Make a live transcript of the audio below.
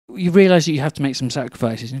you realise that you have to make some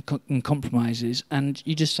sacrifices and compromises, and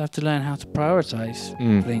you just have to learn how to prioritise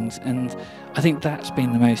things. And I think that's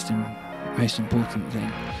been the most important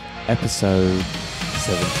thing. Episode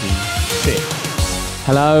 76.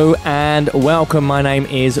 Hello and welcome. My name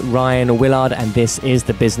is Ryan Willard and this is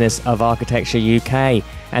the Business of Architecture UK.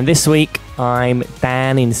 And this week I'm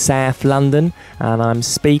down in South London and I'm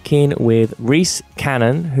speaking with Rhys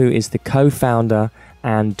Cannon, who is the co-founder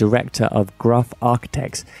and director of Gruff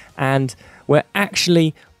Architects. And we're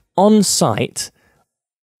actually on site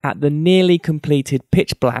at the nearly completed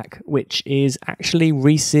Pitch Black, which is actually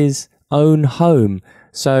Rhys's own home.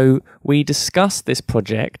 So we discussed this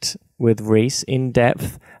project with Rhys in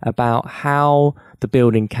depth about how the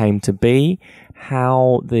building came to be,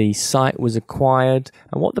 how the site was acquired,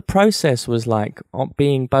 and what the process was like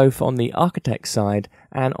being both on the architect side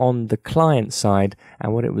and on the client side,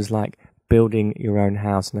 and what it was like building your own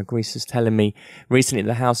house. And Rhys is telling me recently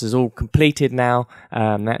the house is all completed now. They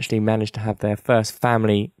actually managed to have their first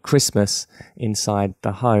family Christmas inside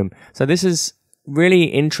the home. So this is really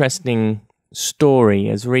interesting story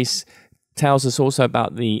as Rhys tells us also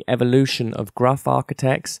about the evolution of Gruff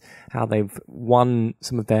Architects, how they've won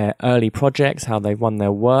some of their early projects, how they've won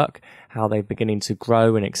their work, how they're beginning to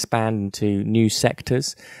grow and expand into new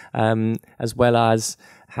sectors, as well as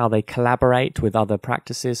how they collaborate with other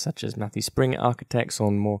practices such as Matthew Springer Architects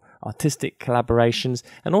on more artistic collaborations,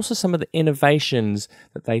 and also some of the innovations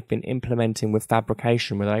that they've been implementing with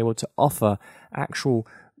fabrication, where they're able to offer actual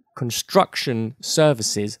construction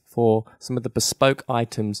services for some of the bespoke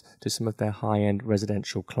items to some of their high-end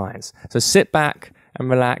residential clients. So sit back and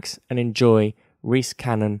relax and enjoy Rhys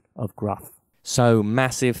Cannon of Gruff. So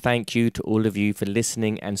massive thank you to all of you for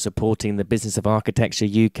listening and supporting the Business of Architecture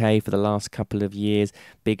UK for the last couple of years.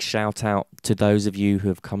 Big shout out to those of you who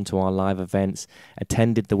have come to our live events,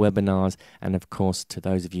 attended the webinars, and of course to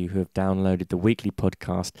those of you who have downloaded the weekly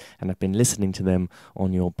podcast and have been listening to them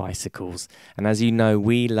on your bicycles. And as you know,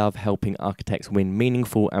 we love helping architects win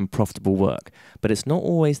meaningful and profitable work, but it's not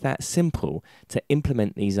always that simple to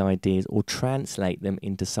implement these ideas or translate them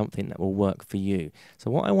into something that will work for you.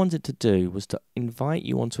 So what I wanted to do was to invite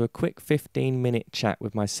you onto a quick 15-minute chat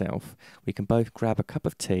with myself. We can both grab a cup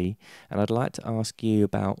of tea, and I'd like to ask you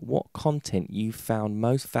about what content you found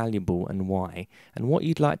most valuable and why, and what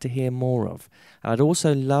you'd like to hear more of. And I'd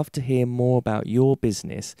also love to hear more about your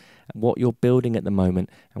business, what you're building at the moment,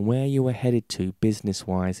 and where you are headed to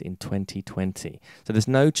business-wise in 2020. So there's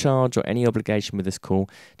no charge or any obligation with this call,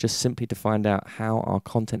 just simply to find out how our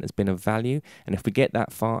content has been of value, and if we get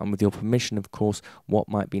that far, and with your permission, of course, what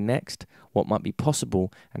might be next, what might be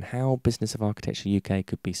possible, and how Business of Architecture UK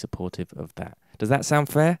could be supportive of that. Does that sound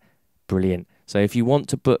fair? Brilliant. So if you want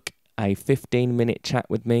to book a 15-minute chat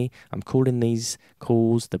with me, I'm calling these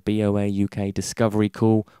calls the BOA UK Discovery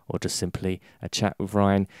Call, or just simply a chat with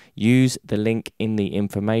Ryan. Use the link in the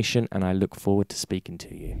information, and I look forward to speaking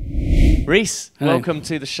to you. Rhys, welcome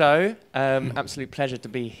to the show. Absolute pleasure to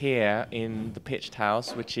be here in the Pitched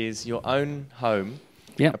House, which is your own home.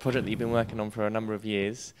 Yep. A project that you've been working on for a number of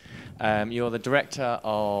years. You're the director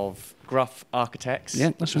of Gruff Architects,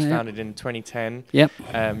 which was founded in 2010. Yep.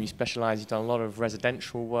 You specialise, you've done a lot of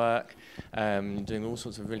residential work, doing all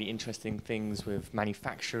sorts of really interesting things with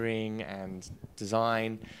manufacturing and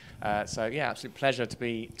design. So yeah, absolute pleasure to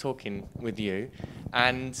be talking with you.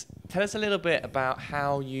 And tell us a little bit about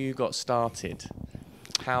how you got started,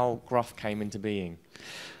 how Gruff came into being.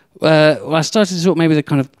 Well, I started sort of maybe the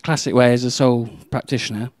kind of classic way as a sole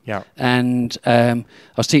practitioner. Yeah. And I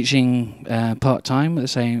was teaching part-time at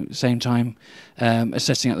the same time as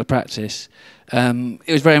setting up the practice.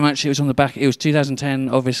 It was very much, it was on the back, it was 2010,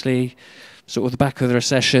 obviously, sort of the back of the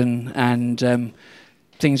recession, and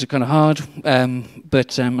things are kind of hard. And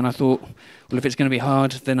I thought, well, if it's going to be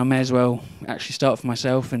hard, then I may as well actually start for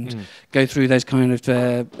myself and go through those kind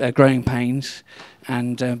of growing pains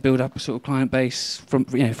and build up a sort of client base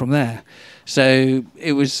from there. So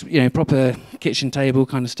it was proper kitchen table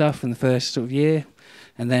kind of stuff in the first sort of year,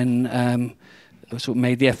 and then I sort of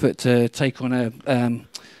made the effort to take on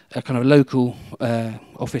a kind of local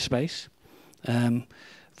office space.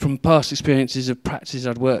 From past experiences of practices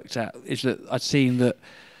I'd worked at, is that I'd seen that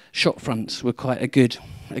shop fronts were quite a good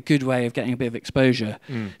way of getting a bit of exposure.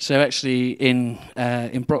 So actually in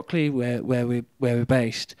Brockley, where we're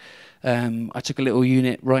based, I took a little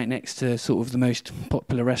unit right next to sort of the most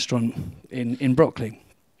popular restaurant in Brockley.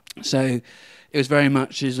 So it was very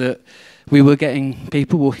much is that we were getting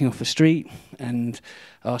people walking off the street and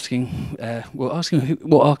asking what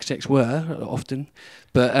architects were often,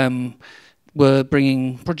 but were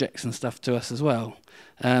bringing projects and stuff to us as well.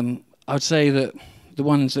 I would say that the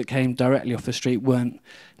ones that came directly off the street weren't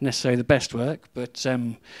necessarily the best work, but it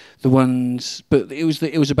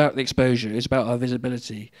was about the exposure, it was about our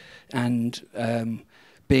visibility, and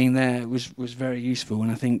being there was very useful.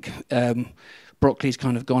 And I think Brockley's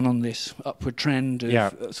kind of gone on this upward trend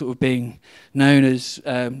of sort of being known as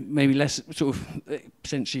maybe less sort of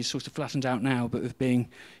essentially sort of flattened out now, but of being,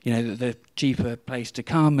 you know, the cheaper place to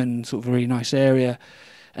come and sort of a really nice area.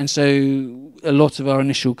 And so a lot of our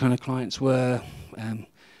initial kind of clients were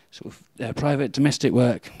sort of private domestic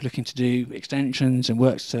work, looking to do extensions and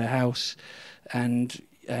works to their house, and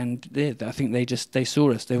I think they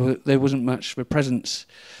saw us. There wasn't much of a presence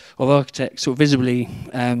of architects sort of visibly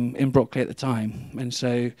in Brockley at the time, and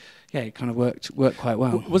so it kind of worked quite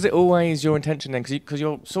well. Was it always your intention then? Because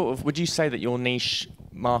you're sort of, would you say that your niche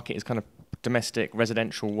market is kind of domestic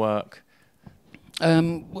residential work?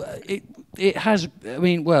 It has. I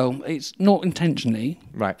mean, well, it's not intentionally.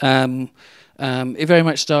 Right. It very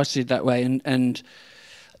much started that way, and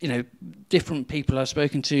you know, different people I've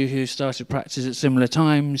spoken to who started practice at similar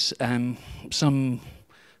times. Some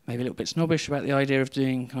maybe a little bit snobbish about the idea of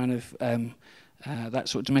doing kind of that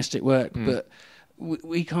sort of domestic work, but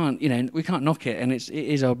we can't knock it, and it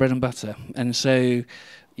is our bread and butter. And so,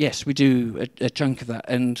 yes, we do a chunk of that,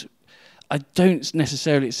 and I don't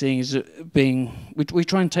necessarily see it as being. We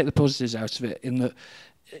try and take the positives out of it, in that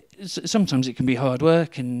sometimes it can be hard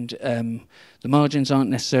work, and the margins aren't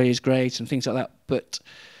necessarily as great and things like that, but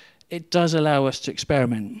it does allow us to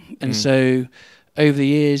experiment. And so over the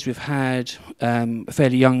years we've had a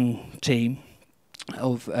fairly young team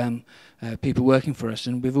of people working for us,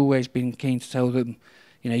 and we've always been keen to tell them,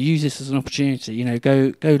 you know, use this as an opportunity, you know,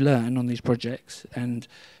 go learn on these projects, and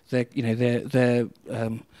they're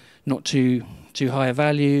not too high a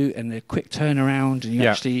value, and they're quick turnaround,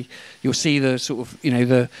 and you'll see the sort of, you know,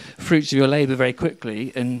 the fruits of your labour very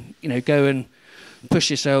quickly, and, you know, go and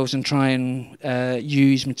push yourselves and try and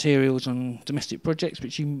use materials on domestic projects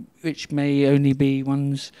which may only be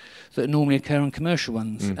ones that normally occur on commercial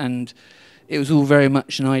ones. And it was all very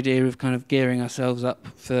much an idea of kind of gearing ourselves up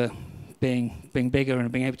for being bigger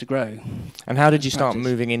and being able to grow. And how did you start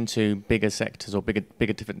moving into bigger sectors or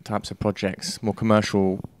bigger different types of projects, more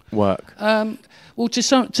commercial work? Well, to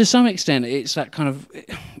some extent, it's that kind of,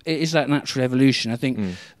 it is that natural evolution. I think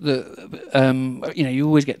that you know, you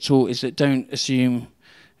always get taught is that don't assume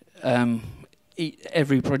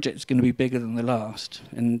every project is going to be bigger than the last,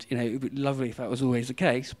 and you know, it would be lovely if that was always the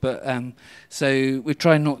case. But so we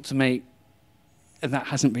try not to make, and that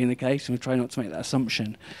hasn't been the case, and we try not to make that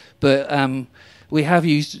assumption. But we have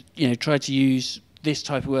tried to use this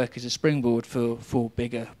type of work as a springboard for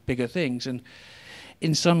bigger things, and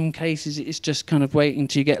in some cases, it's just kind of waiting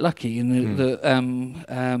to get lucky. And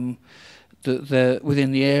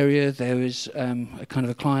within the area, there was a kind of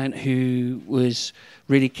a client who was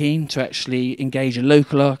really keen to actually engage a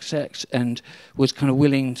local architect, and was kind of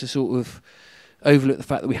willing to sort of overlook the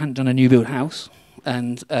fact that we hadn't done a new build house,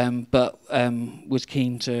 and but was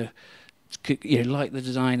keen to like the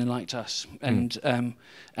design and liked us,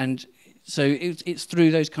 and so it's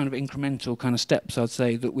through those kind of incremental kind of steps, I'd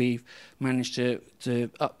say, that we've managed to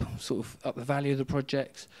up the value of the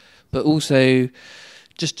projects, but also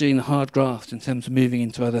just doing the hard graft in terms of moving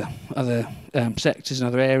into other sectors and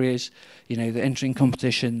other areas, you know, the entering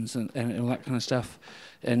competitions and all that kind of stuff.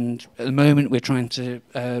 And at the moment, we're trying to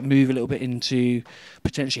move a little bit into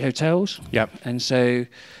potentially hotels. Yep. And so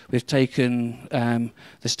we've taken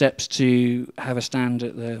the steps to have a stand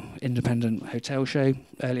at the Independent Hotel Show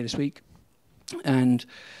earlier this week. And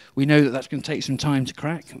we know that that's going to take some time to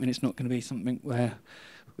crack. I mean, it's not going to be something where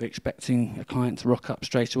we're expecting a client to rock up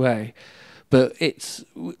straight away. But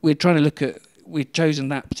we're trying to look at, we've chosen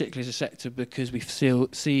that particularly as a sector because we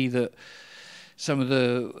see that some of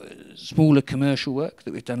the smaller commercial work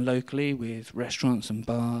that we've done locally with restaurants and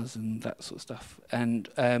bars and that sort of stuff, and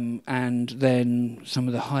then some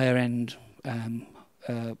of the higher end,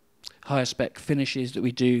 higher spec finishes that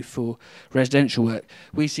we do for residential work,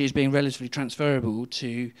 we see as being relatively transferable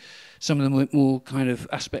to some of the more kind of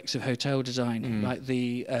aspects of hotel design, like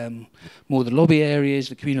the more the lobby areas,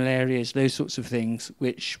 the communal areas, those sorts of things,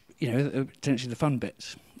 which, you know, are potentially the fun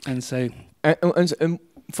bits. And so, and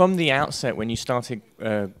from the outset, when you started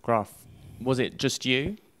Gruff, was it just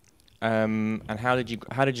you? And how did you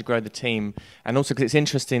grow the team? And also, because it's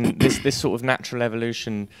interesting, this sort of natural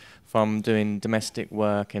evolution from doing domestic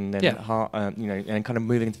work and then and kind of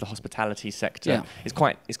moving into the hospitality sector is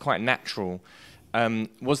quite natural.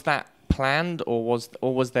 Was that planned, or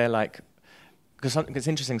was there like? Because it's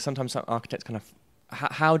interesting. Sometimes some architects kind of.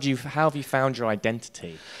 How have you found your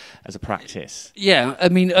identity as a practice? Yeah, I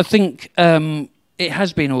mean, I think it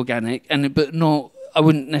has been organic, but not. I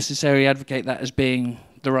wouldn't necessarily advocate that as being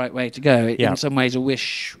the right way to go. In some ways, I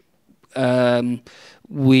wish I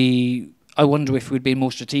wonder if we'd been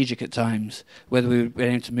more strategic at times, whether we would be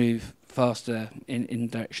able to move faster in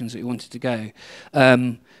directions that we wanted to go.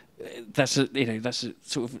 That's a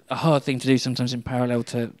sort of a hard thing to do sometimes in parallel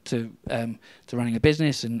to running a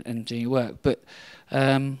business and doing your work. But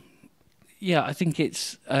I think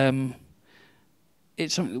it's something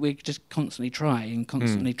that we're just constantly trying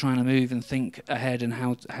to move and think ahead and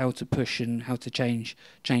how to push and how to change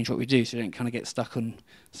what we do, so we don't kind of get stuck on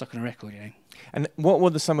a record, you know. And what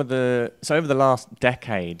were so over the last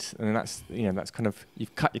decade, and that's kind of,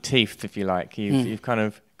 you've cut your teeth, if you like, you've kind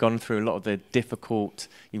of gone through a lot of the difficult,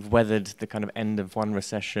 you've weathered the kind of end of one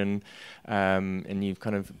recession, and you've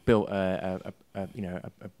kind of built well,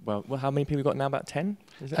 how many people you got now? About 10?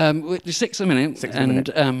 Is it? We're 6 a minute,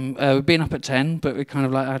 we've been up at 10, but we kind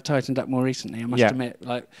of like tightened up more recently. I must admit,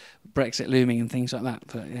 like Brexit looming and things like that.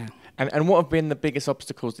 But yeah. And what have been the biggest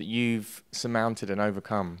obstacles that you've surmounted and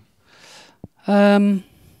overcome? I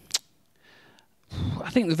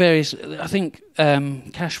think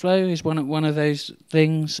cash flow is one of those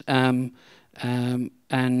things, and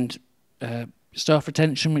staff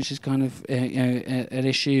retention, which is kind of an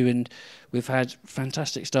issue. And we've had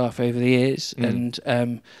fantastic staff over the years, and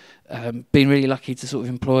been really lucky to sort of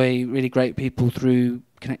employ really great people through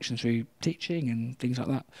connections through teaching and things like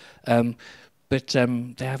that. But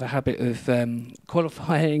they have a habit of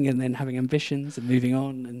qualifying and then having ambitions and moving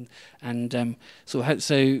on, and sort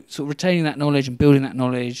of retaining that knowledge and building that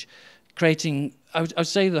knowledge, creating. I would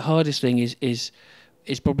say the hardest thing is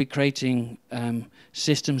probably creating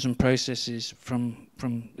systems and processes from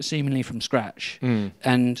seemingly from scratch,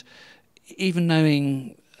 and even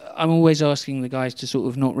knowing. I'm always asking the guys to sort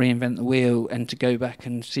of not reinvent the wheel and to go back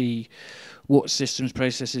and see what systems,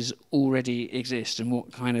 processes already exist and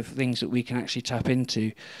what kind of things that we can actually tap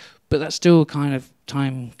into. But that's still a kind of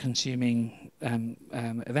time-consuming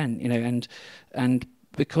event, you know, and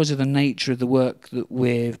because of the nature of the work that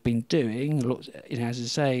we've been doing, as I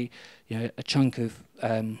say, a chunk of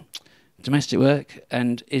domestic work,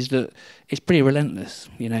 and is that it's pretty relentless,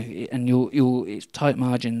 and it's tight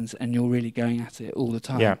margins, and you're really going at it all the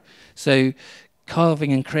time. Yeah. So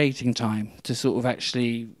carving and creating time to sort of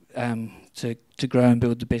actually to grow and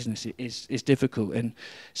build the business is difficult, and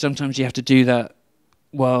sometimes you have to do that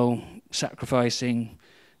while sacrificing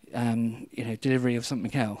delivery of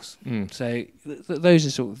something else. So those are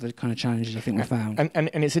sort of the kind of challenges I think we found. And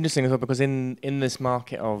it's interesting as well, because in this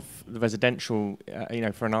market of the residential,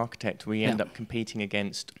 for an architect, we end up competing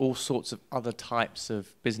against all sorts of other types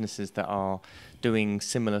of businesses that are doing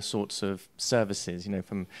similar sorts of services,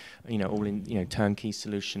 from all in turnkey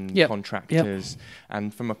solution contractors.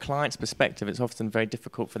 And from a client's perspective, it's often very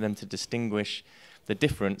difficult for them to distinguish the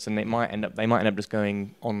difference, and they might end up just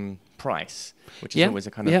going on price, which is always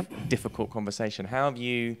a kind of difficult conversation. How have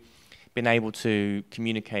you been able to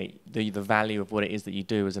communicate the value of what it is that you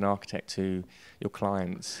do as an architect to your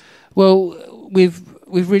clients? Well, we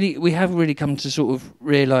have really come to sort of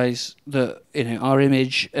realise that our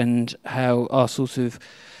image and how our sort of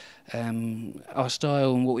our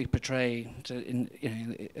style and what we portray in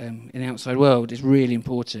the outside world is really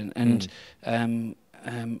important, and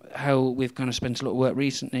how we've kind of spent a lot of work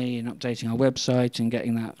recently in updating our website and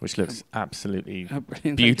getting that, which looks absolutely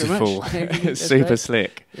beautiful, super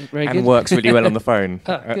slick, very and good. Works really well on the phone.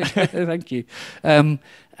 Thank you. And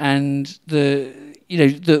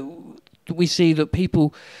we see that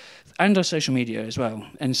people, and our social media as well,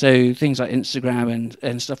 and so things like Instagram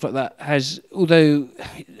and stuff like that although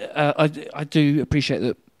I do appreciate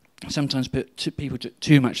that sometimes people put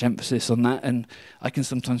too much emphasis on that, and I can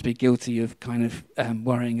sometimes be guilty of kind of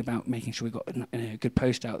worrying about making sure we've got a good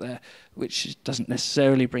post out there, which doesn't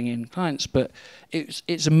necessarily bring in clients. But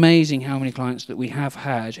it's amazing how many clients that we have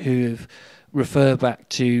had who have referred back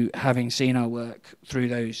to having seen our work through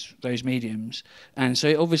those mediums, and so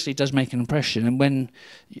it obviously does make an impression. And when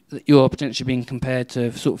you're potentially being compared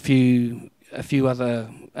to sort of a few other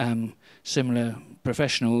similar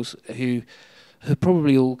professionals who are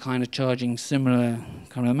probably all kind of charging similar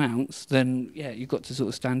kind of amounts, then you've got to sort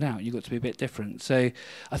of stand out. You've got to be a bit different. So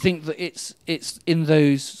I think that it's in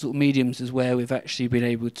those sort of mediums is where we've actually been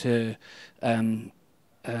able to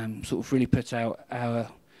sort of really put out our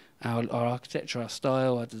architecture, our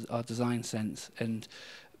style, our design sense, and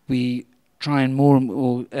we try and more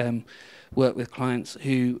work with clients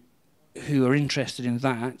who are interested in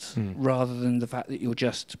that, rather than the fact that you're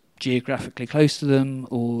just geographically close to them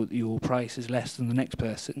or your price is less than the next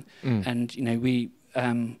person. And we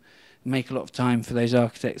make a lot of time for those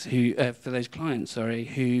architects for those clients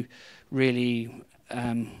who really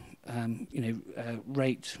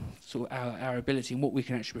rate sort of our ability and what we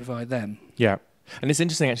can actually provide them. Yeah, and it's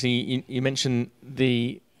interesting actually. You mentioned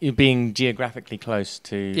you being geographically close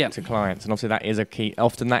to clients, and obviously that is a key.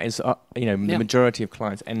 Often that is the majority of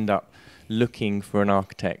clients end up looking for an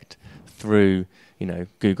architect through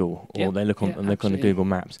Google, or they look on the Google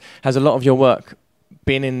Maps. Has a lot of your work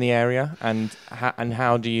been in the area, and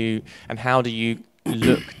how do you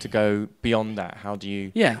look to go beyond that? How do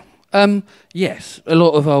you? Yeah. Yes, a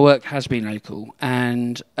lot of our work has been local,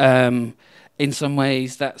 and in some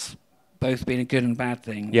ways that's both been a good and bad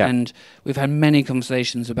thing. Yeah. And we've had many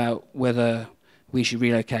conversations about whether we should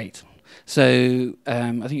relocate. So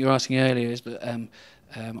I think you were asking earlier is that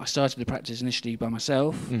I started the practice initially by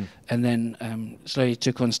myself, and then slowly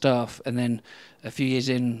took on staff, and then a few years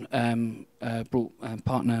in brought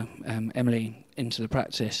partner Emily into the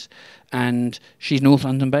practice, and she's North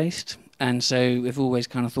London based. And so we've always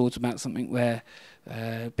kind of thought about something where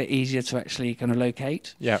a bit easier to actually kind of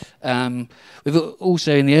locate. Yeah. We've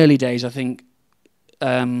also in the early days, I think,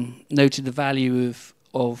 noted the value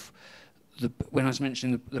of when I was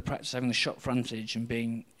mentioning the practice having the shop frontage and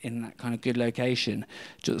being in that kind of good location,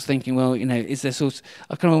 just thinking, well, is there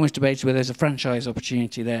I kind of almost debated whether there's a franchise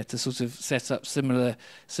opportunity there to sort of set up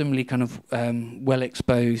similarly kind of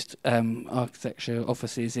well-exposed architecture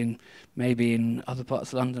offices maybe in other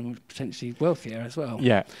parts of London, potentially wealthier as well.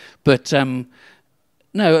 Yeah. But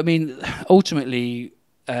no, I mean, ultimately,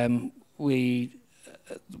 we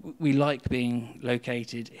like being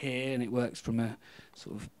located here, and it works from a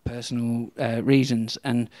sort of personal reasons.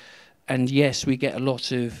 And yes, we get a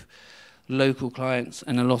lot of local clients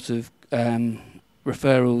and a lot of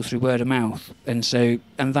referrals through word of mouth, and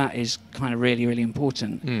that is kind of really, really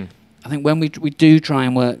important. I think when we do try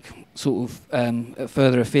and work sort of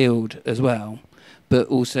further afield as well, but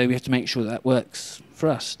also we have to make sure that works for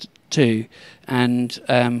us too. And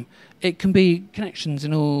it can be connections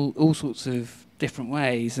in all sorts of different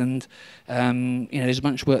ways, and there's a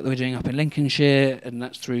bunch of work that we're doing up in Lincolnshire, and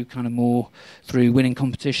that's through kind of more through winning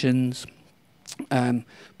competitions. But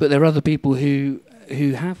there are other people who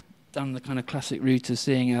have done the kind of classic route of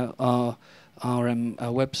seeing our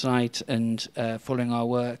website and following our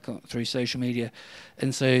work through social media.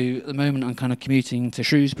 And so at the moment I'm kind of commuting to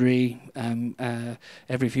Shrewsbury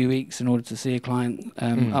every few weeks in order to see a client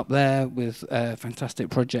up there with a fantastic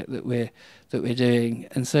project that we're doing.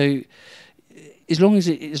 And so as long as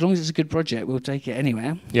it's a good project, we'll take it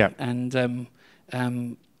anywhere. Yeah. And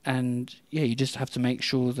you just have to make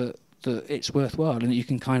sure that it's worthwhile and that you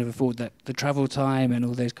can kind of afford the travel time and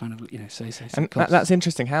all those kind of costs. That's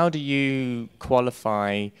interesting. How do you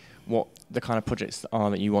qualify what the kind of projects are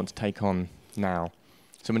that you want to take on now?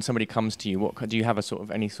 So when somebody comes to you, do you have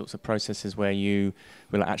any sorts of processes where you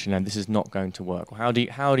will actually know this is not going to work? Or how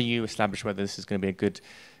do you establish whether this is going to be a good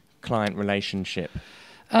client relationship?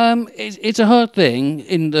 It's a hard thing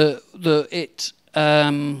in it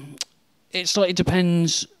slightly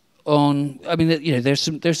depends on. I mean,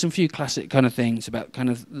 there's some few classic kind of things about kind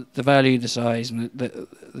of the value, the size, and the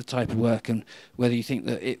type of work, and whether you think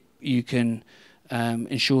that you can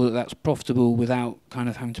ensure that that's profitable without kind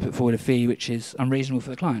of having to put forward a fee which is unreasonable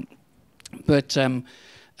for the client. But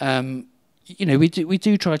we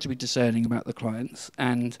do try to be discerning about the clients,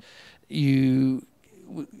 and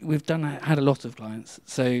we've had a lot of clients,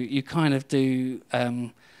 so you kind of do.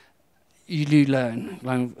 You do learn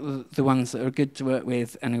the ones that are good to work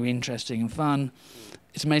with and are interesting and fun.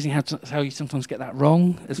 It's amazing how you sometimes get that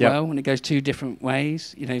wrong as well when it goes two different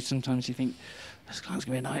ways. Sometimes you think this client's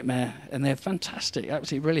going to be a nightmare, and they're fantastic,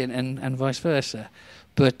 absolutely brilliant, and vice versa.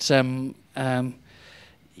 But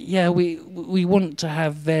we want to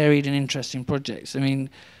have varied and interesting projects. I mean,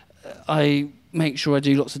 I make sure I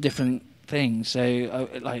do lots of different things. So,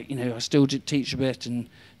 I still teach a bit and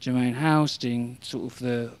do my own house, doing sort of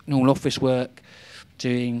the normal office work,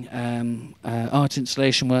 doing art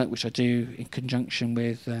installation work, which I do in conjunction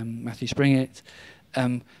with Matthew Springett.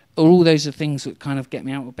 All those are things that kind of get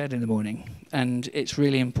me out of bed in the morning, and it's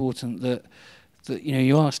really important that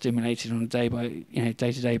you are stimulated on a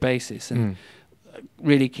day-to-day basis, and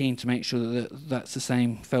really keen to make sure that that's the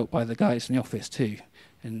same felt by the guys in the office too.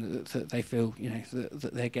 And that they feel,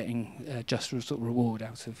 that they're getting just sort of reward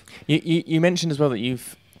out of. You mentioned as well that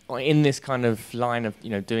you've, in this kind of line of,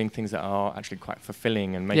 doing things that are actually quite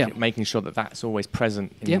fulfilling and making sure that that's always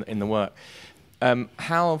present in the work.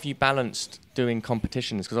 How have you balanced doing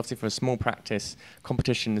competitions? Because obviously for a small practice,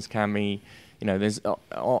 competitions can be, there's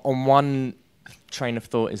on one train of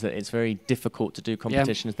thought is that it's very difficult to do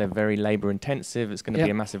competitions. They're very labour intensive. It's going to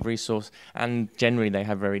be a massive resource, and generally they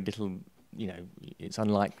have very little. It's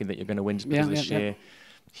unlikely that you're going to win just because of the sheer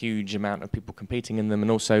huge amount of people competing in them, and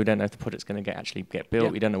also you don't know if the project's going to actually get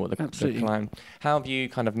built. You don't know what the client. How have you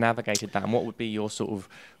kind of navigated that, and what would be your sort of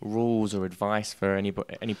rules or advice for any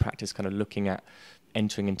practice kind of looking at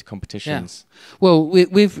entering into competitions? Well,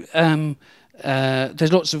 we've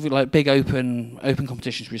there's lots of like big open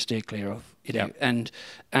competitions we steer clear of, you know, and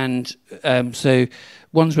so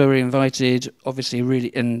ones where we're invited, obviously,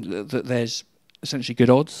 really, and that there's essentially good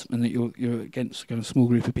odds, and that you're against kind of a small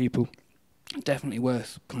group of people. Definitely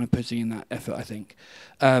worth kind of putting in that effort, I think.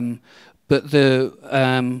 But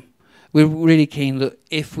we're really keen that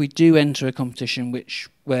if we do enter a competition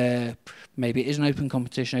where maybe it is an open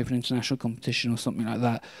competition, open international competition or something like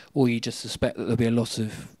that, or you just suspect that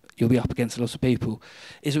you'll be up against a lot of people,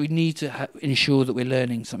 is that we need to ensure that we're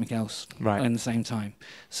learning something else at the same time.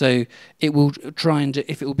 So it will try and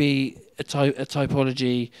if it will be a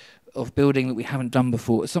typology of building that we haven't done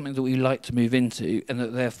before, it's something that we like to move into, and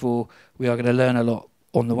that therefore we are going to learn a lot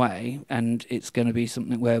on the way, and it's going to be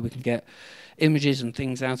something where we can get images and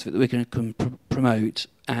things out of it that we can promote,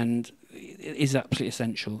 and it is absolutely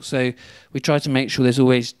essential. So we try to make sure there's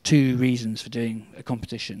always two reasons for doing a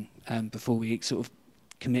competition before we sort of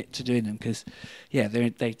commit to doing them, because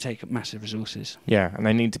they take up massive resources. Yeah, and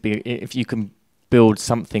they need to be, if you can build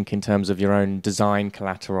something in terms of your own design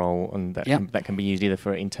collateral, and that can be used either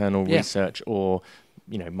for internal research or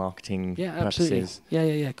marketing purposes.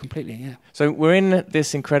 Yeah, completely, yeah. So we're in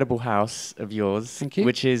this incredible house of yours, Thank you.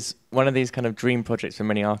 Which is one of these kind of dream projects for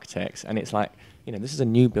many architects, and it's like, this is a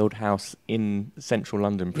new build house in central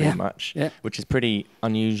London pretty much, which is pretty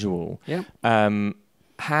unusual. Yeah.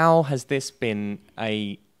 How has this been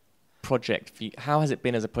a project for you? How has it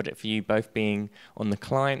been as a project for you, both being on the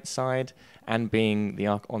client side and being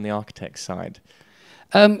on the architect side?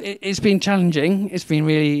 It's been challenging. It's been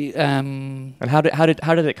really. And how did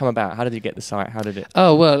it come about? How did you get the site? How did it?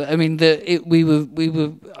 Oh well, I mean, we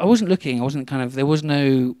were. I wasn't looking. I wasn't kind of. There was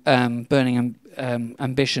no burning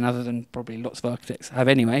ambition, other than probably lots of architects have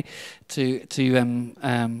anyway, to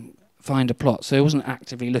find a plot. So I wasn't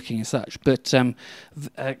actively looking as such, but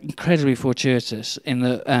incredibly fortuitous in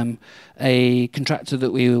that a contractor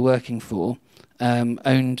that we were working for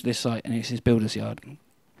owned this site, and it's his builder's yard.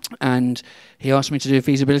 And he asked me to do a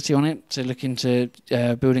feasibility on it, to look into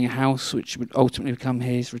building a house which would ultimately become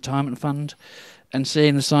his retirement fund. And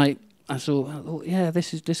seeing the site, I thought, yeah,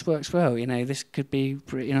 this works well. This could be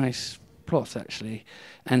pretty nice plot actually.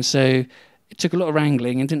 And so it took a lot of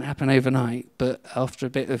wrangling and didn't happen overnight. But after a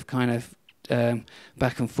bit of kind of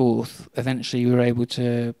back and forth, eventually we were able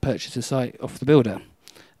to purchase the site off the builder,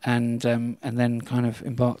 and then kind of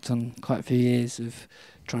embarked on quite a few years of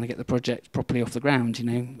trying to get the project properly off the ground,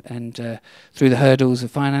 and through the hurdles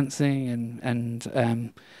of financing and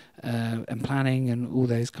planning and all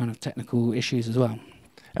those kind of technical issues as well.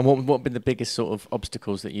 And what have been the biggest sort of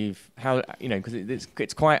obstacles that because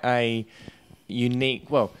it's quite a unique,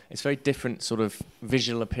 it's very different sort of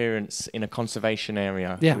visual appearance in a conservation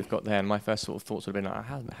area that we've got there. And my first sort of thoughts would have been,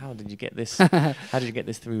 like, how did you get this? How did you get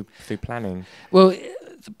this through planning? Well,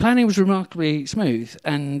 the planning was remarkably smooth,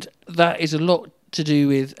 and that is a lot to do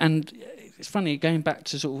with, and it's funny, going back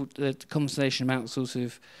to sort of the conversation about sort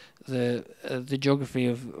of the geography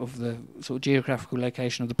of the sort of geographical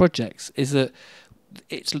location of the projects, is that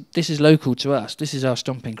this is local to us. This is our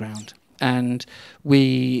stomping ground, and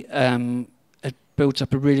we had built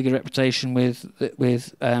up a really good reputation with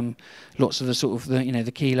lots of the sort of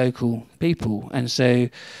the key local people. And so,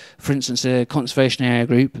 for instance, a conservation area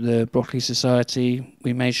group, the Broccoli Society,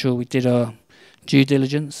 we made sure we did our due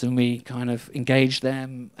diligence, and we kind of engaged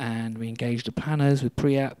them, and we engaged the planners with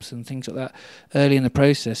pre-apps and things like that early in the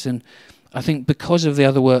process. And I think because of the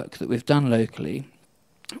other work that we've done locally,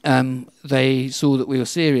 they saw that we were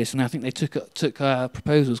serious, and I think they took our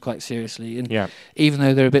proposals quite seriously. And even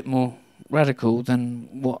though they're a bit more radical than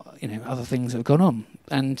what other things that have gone on,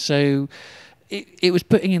 and so it was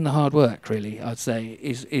putting in the hard work, really, I'd say,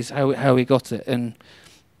 is how we got it. And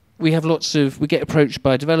we get approached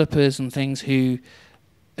by developers and things who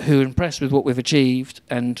are impressed with what we've achieved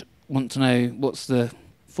and want to know what's the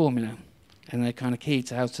formula, and they're kind of key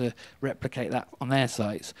to how to replicate that on their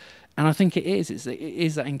sites. And I think it is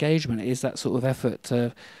that engagement, it is that sort of effort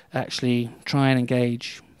to actually try and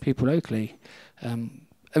engage people locally.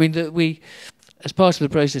 I mean, we, as part of the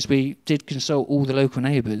process, we did consult all the local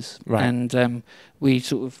neighbours, and we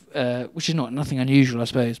sort of, which is nothing unusual, I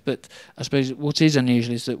suppose. But I suppose what is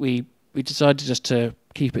unusual is that we decided just to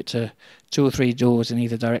keep it to 2 or 3 doors in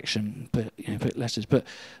either direction, but put letters. But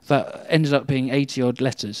that ended up being 80 odd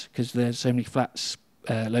letters because there's so many flats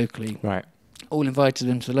locally. Right. All invited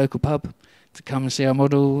them to the local pub to come and see our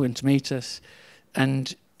model and to meet us,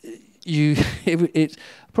 and it's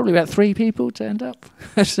probably about 3 people turned up.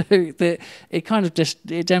 So it kind of just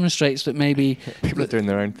it demonstrates that maybe people are doing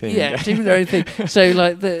their own thing. Yeah, doing their own thing. So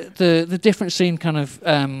like the difference between kind of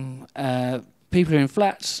people who are in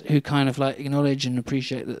flats who kind of like acknowledge and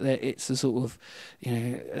appreciate that it's a sort of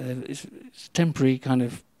it's temporary kind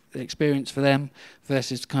of experience for them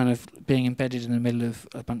versus kind of being embedded in the middle of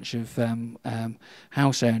a bunch of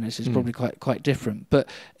house owners is probably quite different. But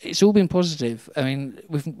it's all been positive. I mean,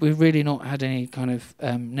 we've really not had any kind of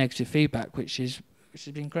negative feedback, which has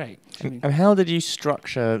been great. And how did you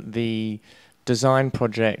structure the design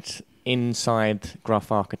project inside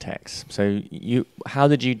Gruff Architects? So how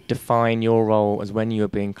did you define your role as when you were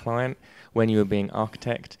being client, when you were being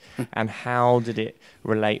architect, and how did it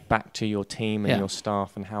relate back to your team and your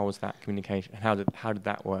staff, and how was that communication? How did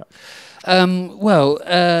that work?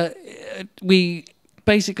 We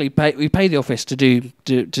basically pay the office to do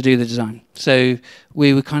the design. So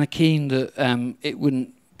we were kind of keen that it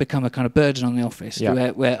wouldn't become a kind of burden on the office,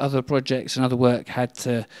 where other projects and other work had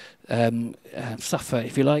to suffer,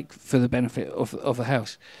 if you like, for the benefit of the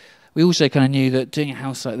house. We also kind of knew that doing a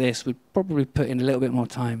house like this would probably put in a little bit more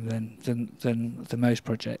time than most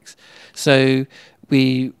projects. So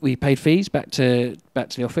we paid fees back to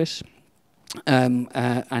the office,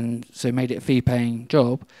 and so made it a fee-paying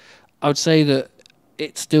job. I would say that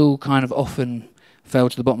it still kind of often fell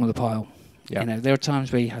to the bottom of the pile. You know, there are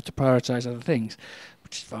times where you have to prioritise other things,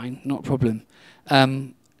 which is fine, not a problem.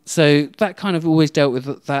 So that kind of always dealt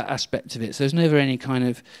with that aspect of it. So there's never any kind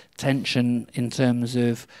of tension in terms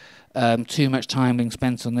of too much time being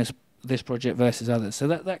spent on this project versus others. So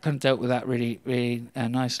that kind of dealt with that really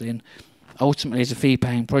nicely. And ultimately, as a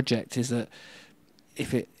fee-paying project, is that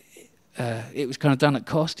if it was kind of done at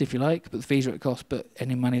cost, if you like, but the fees are at cost. But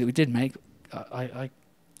any money that we did make, I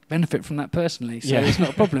benefit from that personally, so it's not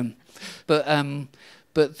a problem. But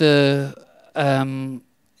the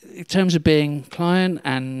in terms of being client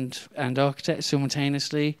and architect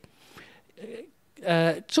simultaneously.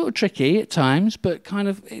 Sort of tricky at times, but kind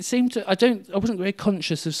of it seemed to. I wasn't very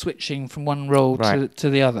conscious of switching from one role to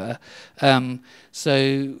the other.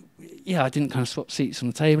 So yeah, I didn't kind of swap seats on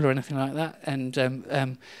the table or anything like that.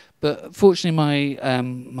 And but fortunately,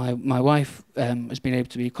 my wife has been able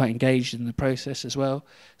to be quite engaged in the process as well.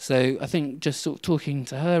 So I think just sort of talking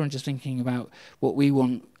to her and just thinking about what we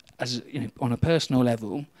want as on a personal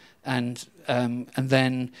level, and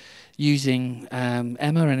then using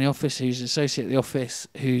Emma in the office, who's an associate at the office,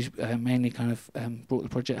 who's mainly kind of brought the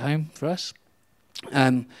project home for us.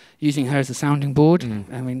 Using her as a sounding board.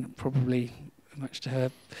 I mean, probably much to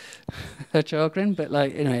her chagrin, but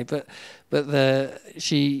like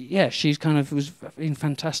she's kind of was been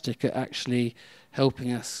fantastic at actually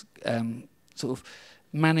helping us sort of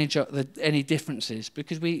manage any differences,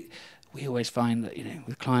 because we always find that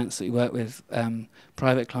with clients that we work with,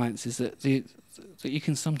 private clients, is that that you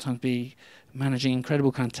can sometimes be managing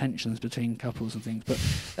incredible kind of tensions between couples and things. But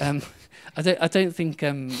I don't think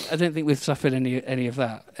we've suffered any of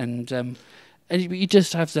that. And you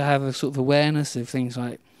just have to have a sort of awareness of things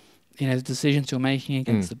like the decisions you're making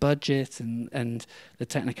against the budget and the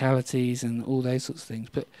technicalities and all those sorts of things.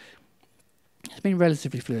 But it's been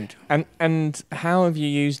relatively fluid. And how have you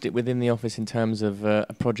used it within the office in terms of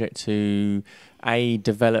a project to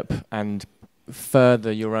develop and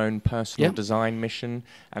further your own personal design mission,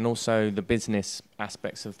 and also the business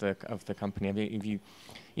aspects of the company? Have you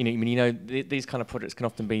these kind of projects can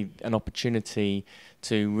often be an opportunity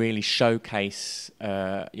to really showcase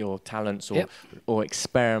your talents or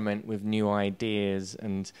experiment with new ideas,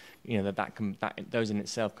 and those in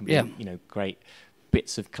itself can be great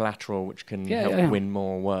bits of collateral which can help win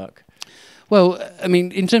more work. Well, I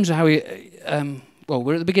mean, in terms of how we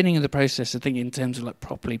we're at the beginning of the process, I think, in terms of like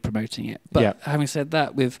properly promoting it. But having said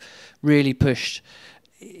that, we've really pushed.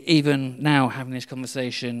 Even now, having this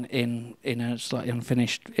conversation in a slightly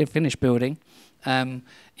finished building,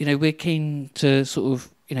 we're keen to sort of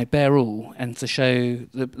bare all and to show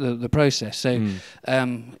the process. So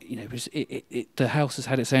the house has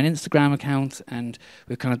had its own Instagram account, and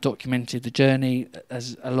we've kind of documented the journey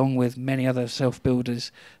along with many other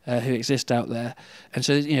self-builders who exist out there. And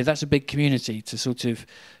so that's a big community to sort of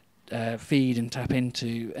feed and tap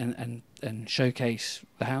into and showcase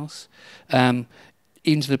the house.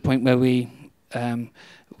 Even to the point where we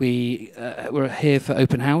were here for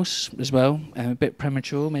open house as well. A bit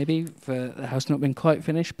premature maybe for the house not being quite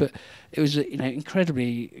finished, but it was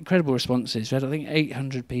incredible responses. We had I think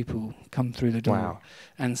 800 people come through the door. Wow.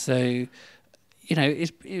 And so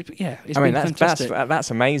it's I mean, been fantastic.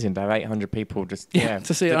 That's amazing though. 800 people just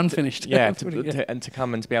to see it unfinished. And to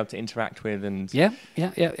come and to be able to interact with and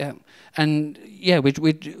and we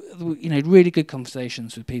really good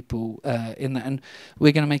conversations with people in that, and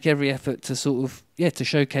we're going to make every effort to sort of to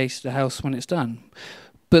showcase the house when it's done.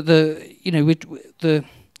 But the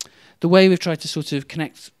way we've tried to sort of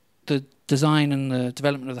connect the design and the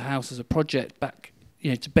development of the house as a project back,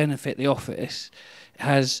 to benefit the office,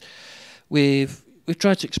 we've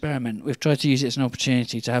tried to experiment. We've tried to use it as an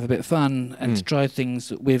opportunity to have a bit of fun and to try things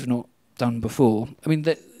that we've not done before. I mean,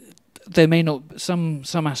 there may not some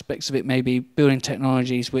aspects of it may be building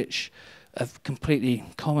technologies which are completely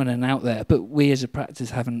common and out there, but we as a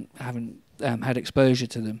practice haven't had exposure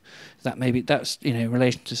to them. That's in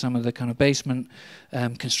relation to some of the kind of basement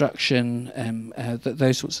construction,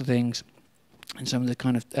 those sorts of things, and some of the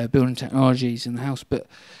kind of building technologies in the house. But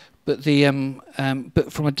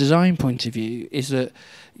from a design point of view, is that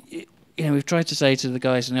we've tried to say to the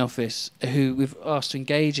guys in the office who we've asked to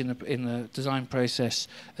engage in the design process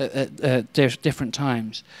at different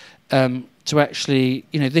times, to actually,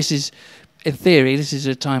 this is, in theory, this is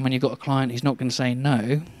a time when you've got a client who's not going to say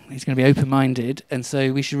no. He's going to be open-minded, and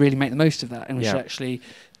so we should really make the most of that, and we should actually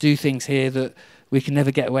do things here that we can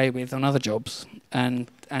never get away with on other jobs, and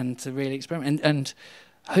to really experiment and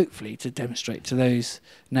hopefully to demonstrate to those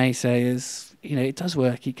naysayers, it does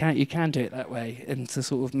work. You can do it that way, and to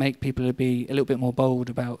sort of make people be a little bit more bold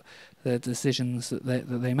about the decisions that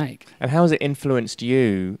they make. And how has it influenced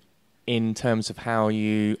you in terms of how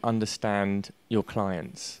you understand your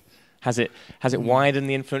clients? Has it widened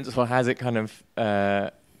the influence, or has it kind of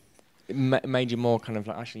made you more kind of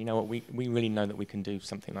like, actually, what, we really know that we can do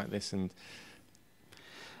something like this? And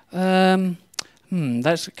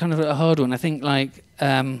that's kind of a hard one. I think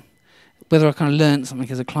whether I kind of learned something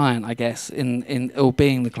as a client, I guess, in or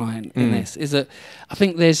being the client in this, is that I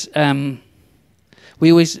think there's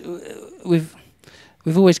we've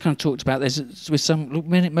always kind of talked about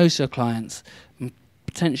most of our clients,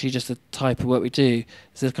 potentially just the type of work we do,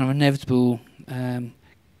 is there's kind of inevitable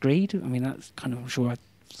greed. I mean, that's kind of, I'm sure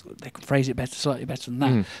they can phrase it slightly better than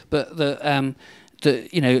that. But the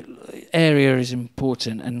area is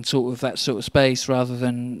important, and sort of that sort of space, rather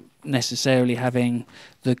than necessarily having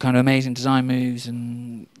the kind of amazing design moves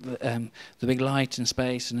and the big light and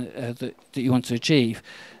space and that you want to achieve.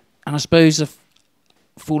 And I suppose I've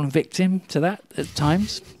fallen victim to that at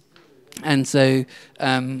times, and so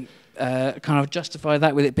kind of justify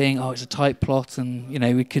that with it being, it's a tight plot, and we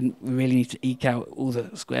really need to eke out all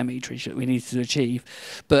the square meterage that we need to achieve.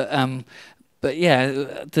 But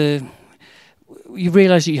you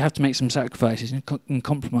realise that you have to make some sacrifices and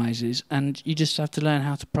compromises, and you just have to learn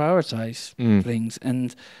how to prioritise things.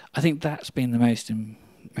 And I think that's been the most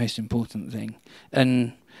important thing,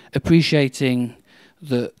 and appreciating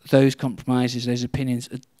that those compromises, those opinions,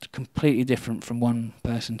 are completely different from one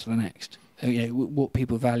person to the next. What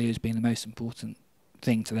people value as being the most important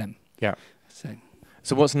thing to them. Yeah.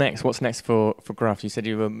 So what's next? What's next for Gruff? You said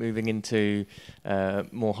you were moving into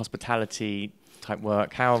more hospitality type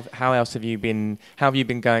work. How else have you been? How have you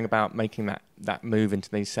been going about making that move into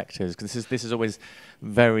these sectors? Because this is always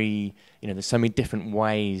very, there's so many different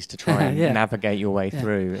ways to try and navigate your way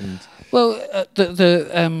through. And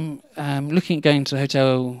looking at going to the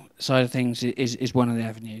hotel side of things is one of the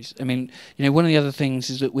avenues. I mean, one of the other things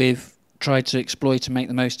is that we've tried to exploit and make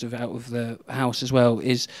the most out of the house as well,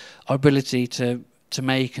 is our ability to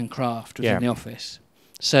make and craft within the office.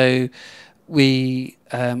 So we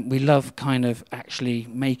love kind of actually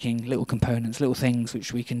making little components, little things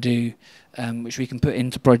which we can do, which we can put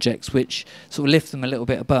into projects which sort of lift them a little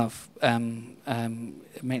bit above,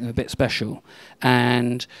 make them a bit special.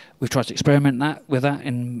 And we've tried to experiment with that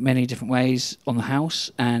in many different ways on the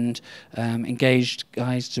house, and engaged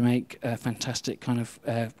guys to make fantastic kind of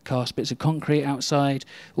cast bits of concrete outside,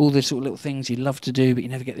 all the sort of little things you love to do but you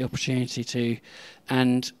never get the opportunity to.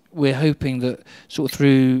 And we're hoping that sort of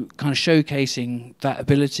through kind of showcasing that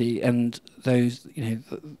ability and those,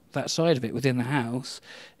 that side of it within the house,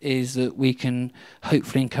 is that we can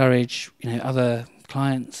hopefully encourage, other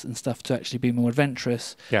clients and stuff to actually be more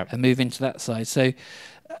adventurous and move into that side. So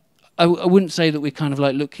I wouldn't say that we're kind of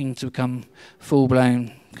like looking to become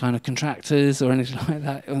full-blown kind of contractors or anything like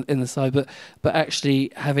that in the side, but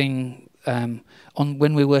actually having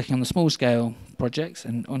when we're working on the small scale projects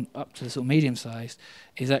and on up to the sort of medium size,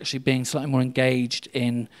 is actually being slightly more engaged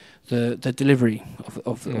in the delivery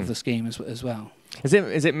of the scheme as well. Has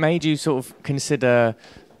it made you sort of consider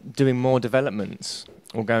doing more developments,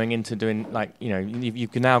 or going into doing, like,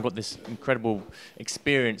 you've now got this incredible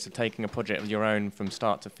experience of taking a project of your own from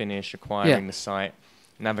start to finish, acquiring the site,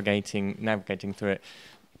 navigating through it.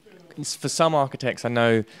 For some architects, I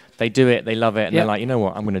know they do it, they love it, and they're like, you know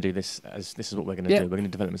what, I'm going to do this as this is what we're going to do. We're going to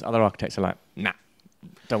develop this. Other architects are like, nah,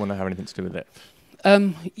 don't want to have anything to do with it.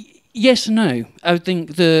 Yes and no. I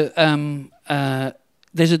think there's a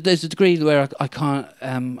degree where I can't.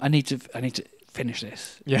 I need to finish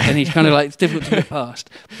this. Yeah. And it's kind of like it's difficult to move past.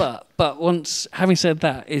 But once, having said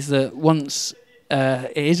that, is that once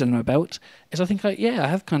it is under my belt, is I think I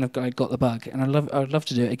have kind of got the bug, and I'd love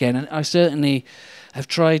to do it again. And I certainly have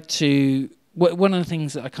tried to. One of the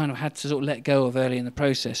things that I kind of had to sort of let go of early in the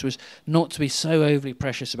process was not to be so overly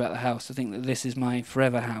precious about the house. To think that this is my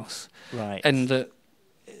forever house, right? And that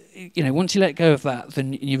once you let go of that,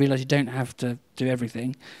 then you realise you don't have to do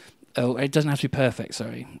everything. Oh, it doesn't have to be perfect.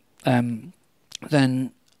 Sorry.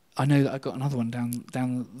 Then I know that I've got another one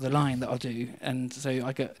down the line that I'll do, and so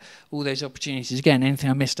I get all those opportunities again. Anything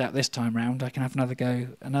I missed out this time round, I can have another go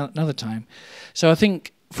another time. So I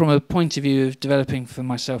think from a point of view of developing for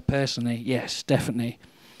myself personally, yes, definitely.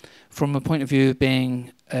 From a point of view of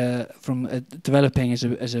being developing as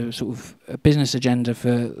a sort of a business agenda for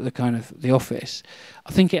the office,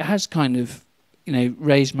 I think it has kind of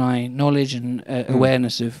raised my knowledge and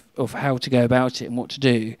awareness of how to go about it and what to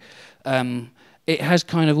do. It has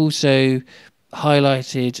kind of also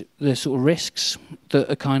highlighted the sort of risks that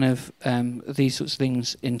are kind of these sorts of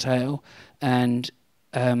things entail, and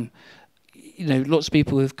lots of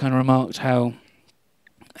people have kind of remarked how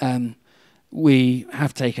we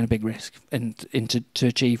have taken a big risk to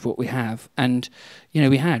achieve what we have, and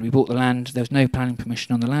we bought the land. There was no planning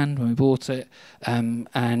permission on the land when we bought it,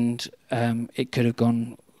 and it could have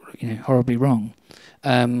gone horribly wrong.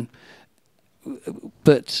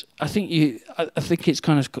 But I think it's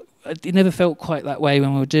kind of, it never felt quite that way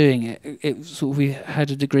when we were doing it. It sort of, we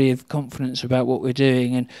had a degree of confidence about what we're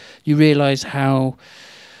doing, and you realise how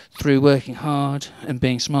through working hard and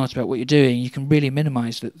being smart about what you're doing, you can really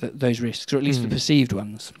minimise those risks, or at least the perceived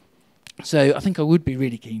ones. So I think I would be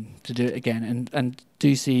really keen to do it again, and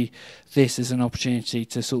do see this as an opportunity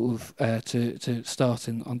to sort of to start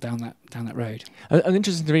down that road. I'm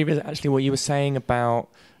interested to revisit actually what you were saying about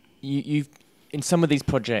you've in some of these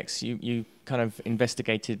projects you kind of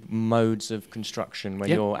investigated modes of construction where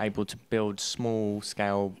you're able to build small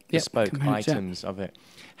scale bespoke items of it.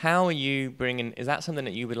 How are you bringing? Is that something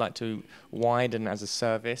that you would like to widen as a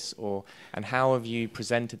service, and how have you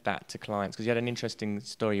presented that to clients? Because you had an interesting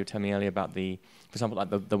story you were telling me earlier about for example, like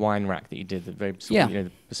the wine rack that you did, the very the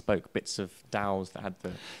bespoke bits of dowels that had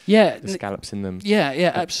the scallops in them.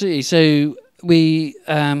 Yeah, absolutely. So we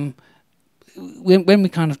when we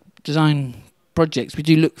kind of design projects, we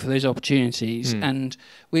do look for those opportunities, and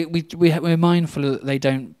we're mindful that they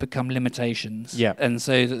don't become limitations, and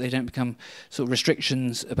so that they don't become sort of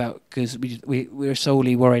restrictions about, because we're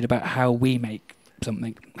solely worried about how we make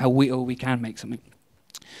something, how we can make something.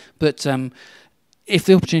 But if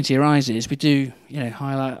the opportunity arises, we do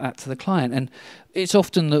highlight that to the client, and it's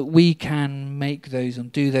often that we can make those and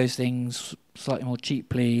do those things slightly more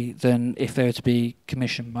cheaply than if they were to be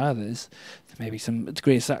commissioned by others. There may be some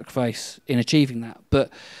degree of sacrifice in achieving that,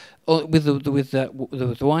 but with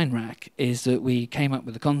the wine rack is that we came up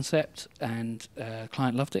with the concept, and the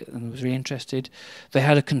client loved it and was really interested. They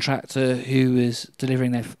had a contractor who was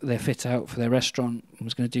delivering their fit out for their restaurant and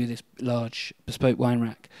was going to do this large bespoke wine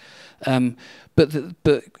rack.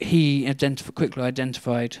 But he quickly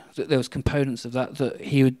identified that there was components of that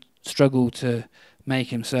he would struggle to make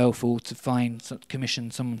himself or to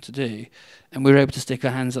commission someone to do, and we were able to stick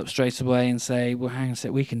our hands up straight away and say, well, hang on a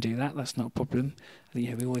sec, we can do that, that's not a problem.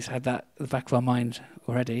 We always had that at the back of our mind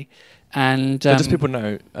already. And so just people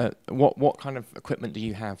know, what kind of equipment do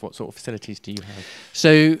you have? What sort of facilities do you have?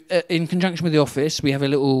 So in conjunction with the office, we have a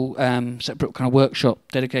little separate kind of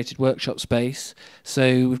dedicated workshop space.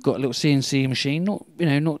 So we've got a little CNC machine,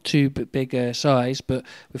 not too big size, but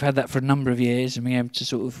we've had that for a number of years, and we're able to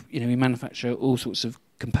sort of, we manufacture all sorts of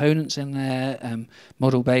components in there,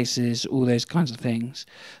 model bases, all those kinds of things.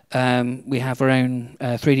 We have our own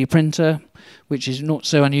 3D printer, which is not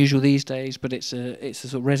so unusual these days, but it's a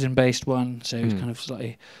sort of resin-based one, so it's kind of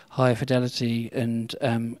slightly higher fidelity and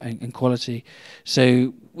quality.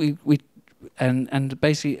 So we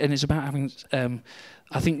basically, and it's about having.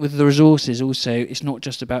 I think with the resources also, it's not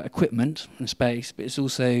just about equipment and space, but it's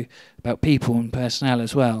also about people and personnel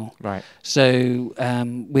as well. Right. So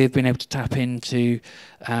we've been able to tap into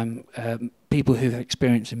people who have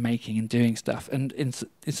experience in making and doing stuff, and in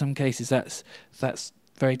some cases that's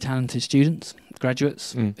very talented students,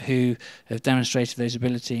 graduates, who have demonstrated those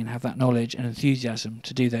ability and have that knowledge and enthusiasm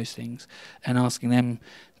to do those things, and asking them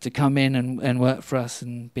to come in and work for us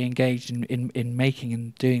and be engaged in making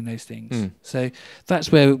and doing those things. So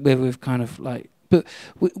that's where we've kind of like, but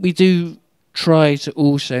we do try to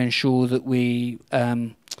also ensure that we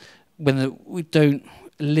we don't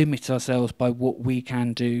limit ourselves by what we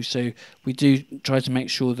can do. So we do try to make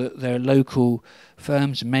sure that there are local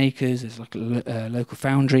firms and makers. There's like a local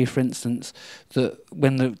foundry, for instance, that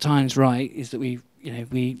when the time's right, is that we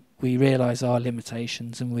realise our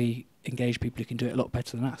limitations and we engage people who can do it a lot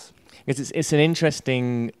better than us. It's an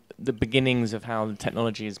interesting, the beginnings of how the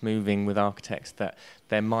technology is moving with architects, that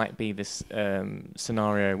there might be this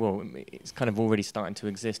scenario, well, it's kind of already starting to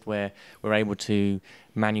exist, where we're able to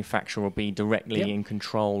manufacture or be directly in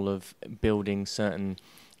control of building certain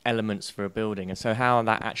elements for a building. And so how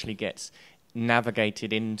that actually gets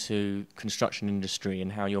navigated into construction industry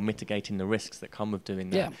and how you're mitigating the risks that come with doing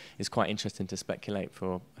that is quite interesting to speculate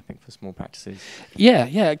for, I think, for small practices.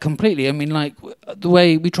 Yeah, completely. I mean, like, the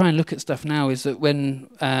way we try and look at stuff now is that when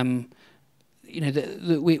we're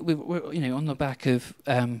on the back of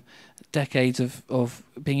decades of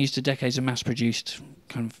being used to decades of mass-produced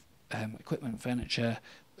kind of equipment, furniture,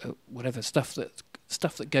 whatever stuff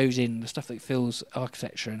that goes in, the stuff that fills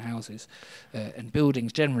architecture and houses and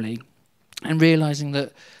buildings generally, and realising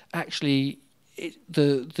that actually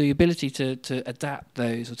the ability to adapt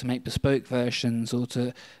those or to make bespoke versions or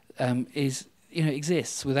to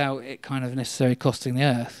exists without it kind of necessarily costing the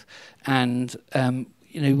earth. And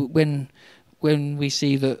when we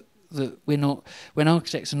see that when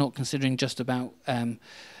architects are not considering just about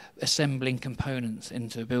assembling components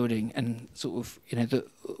into a building and sort of that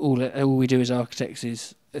all we do as architects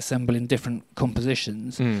is assemble in different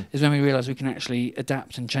compositions, is when we realise we can actually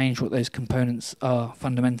adapt and change what those components are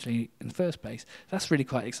fundamentally in the first place. That's really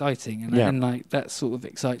quite exciting, and like that sort of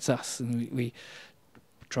excites us, and we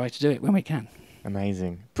try to do it when we can.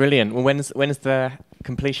 Amazing, brilliant. Well, when's the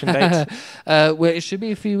completion date? Well, it should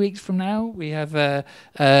be a few weeks from now. We have a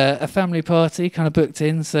family party kind of booked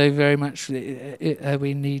in, so very much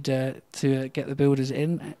we need to get the builders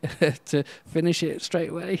in to finish it straight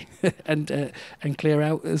away and clear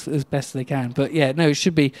out as best they can. But yeah, no, it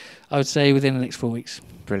should be, I would say, within the next 4 weeks.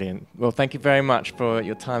 Brilliant. Well, thank you very much for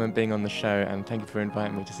your time and being on the show, and thank you for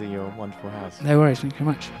inviting me to see your wonderful house. No worries, thank you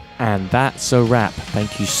very much. And that's a wrap.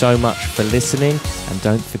 Thank you so much for listening, and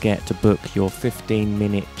don't forget to book your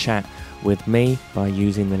 15-minute chat with me by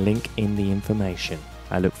using the link in the information.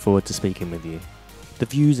 I look forward to speaking with you. The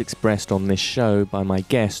views expressed on this show by my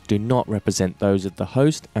guests do not represent those of the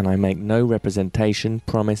host, and I make no representation,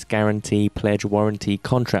 promise, guarantee, pledge, warranty,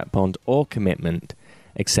 contract bond, or commitment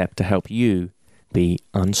except to help you be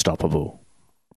unstoppable.